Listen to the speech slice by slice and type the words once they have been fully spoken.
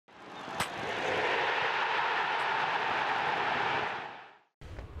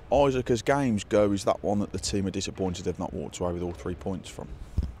Isaac, as games go, is that one that the team are disappointed they've not walked away with all 3 points from?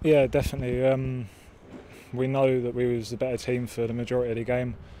 Yeah, definitely. We know that we was the better team for the majority of the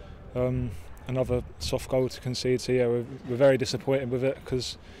game. Another soft goal to concede, so yeah, we're very disappointed with it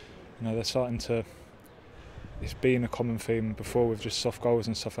because they're starting to. It's been a common theme before with just soft goals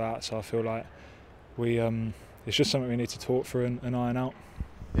and stuff like that. So I feel like it's just something we need to talk through and iron out.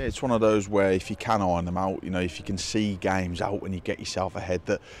 Yeah, it's one of those where if you can iron them out, if you can see games out when you get yourself ahead,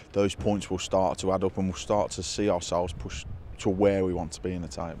 that those points will start to add up and we'll start to see ourselves push to where we want to be in the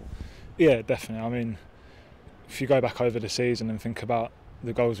table. Yeah, definitely. I mean, if you go back over the season and think about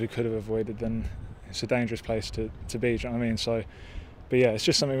the goals we could have avoided, then it's a dangerous place to be. Do you know what I mean? So, but yeah, it's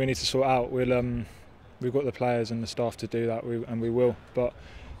just something we need to sort out. We've got the players and the staff to do that, and we will. But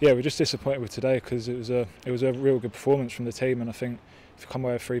yeah, we're just disappointed with today because it was a real good performance from the team, and I think if you come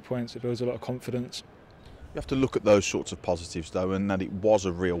away with 3 points, it builds a lot of confidence. You have to look at those sorts of positives though, and that it was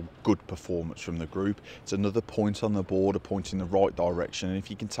a real good performance from the group. It's another point on the board, a point in the right direction, and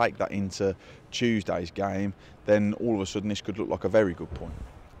if you can take that into Tuesday's game, then all of a sudden this could look like a very good point.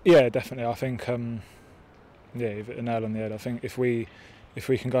 Yeah, definitely. I think you've hit the nail on the head. I think if we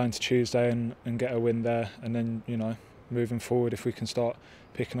can go into Tuesday and get a win there, and then moving forward, if we can start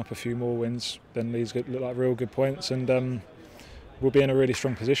picking up a few more wins, then these look like real good points, and we'll be in a really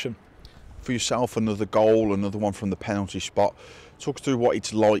strong position. For yourself, another goal, another one from the penalty spot. Talk us through what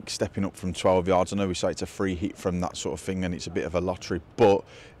it's like stepping up from 12 yards. I know we say it's a free hit from that sort of thing and it's a bit of a lottery, but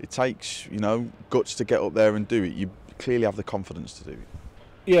it takes guts to get up there and do it. You clearly have the confidence to do it.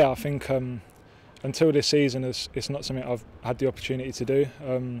 Yeah, I think until this season it's not something I've had the opportunity to do,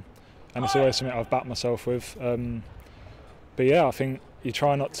 and it's always something I've backed myself with. But yeah, I think you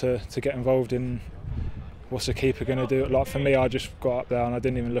try not to get involved in what's the keeper going to do. Like for me, I just got up there and I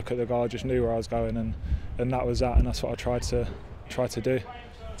didn't even look at the guy. I just knew where I was going, and that was that, and that's what I tried to do.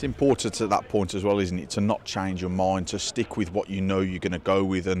 It's important at that point as well, isn't it, to not change your mind, to stick with what you know you're going to go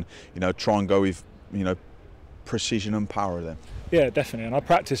with, and try and go with precision and power then. Yeah, definitely, and I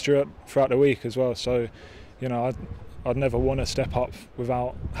practiced throughout the week as well. So I'd never want to step up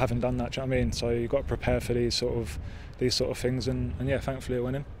without having done that. Do you know what I mean? So you've got to prepare for these sort of things, and yeah, thankfully it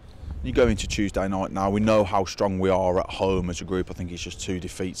went in. You go into Tuesday night now, we know how strong we are at home as a group. I think it's just 2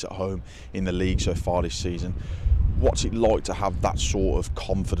 defeats at home in the league so far this season. What's it like to have that sort of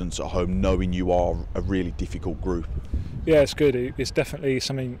confidence at home, knowing you are a really difficult group? Yeah, it's good. It's definitely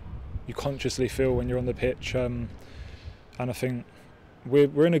something you consciously feel when you're on the pitch, and I think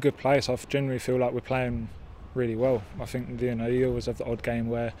we're in a good place. I generally feel like we're playing really well. I think you always have the odd game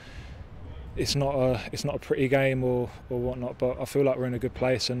where it's not a pretty game or whatnot, but I feel like we're in a good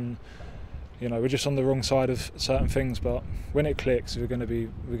place, and we're just on the wrong side of certain things. But when it clicks, we're going to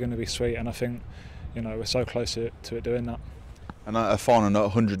be sweet, and I think we're so close to it doing that. And a final note: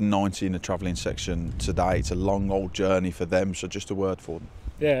 190 in the travelling section today. It's a long old journey for them. So just a word for them.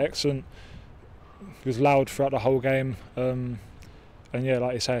 Yeah, excellent. It was loud throughout the whole game, and yeah,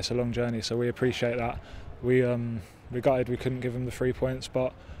 like you say, it's a long journey. So we appreciate that. We gutted we couldn't give them the 3 points,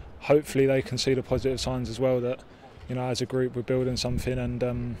 but hopefully they can see the positive signs as well, that as a group we're building something, and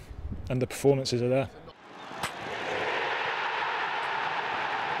the performances are there.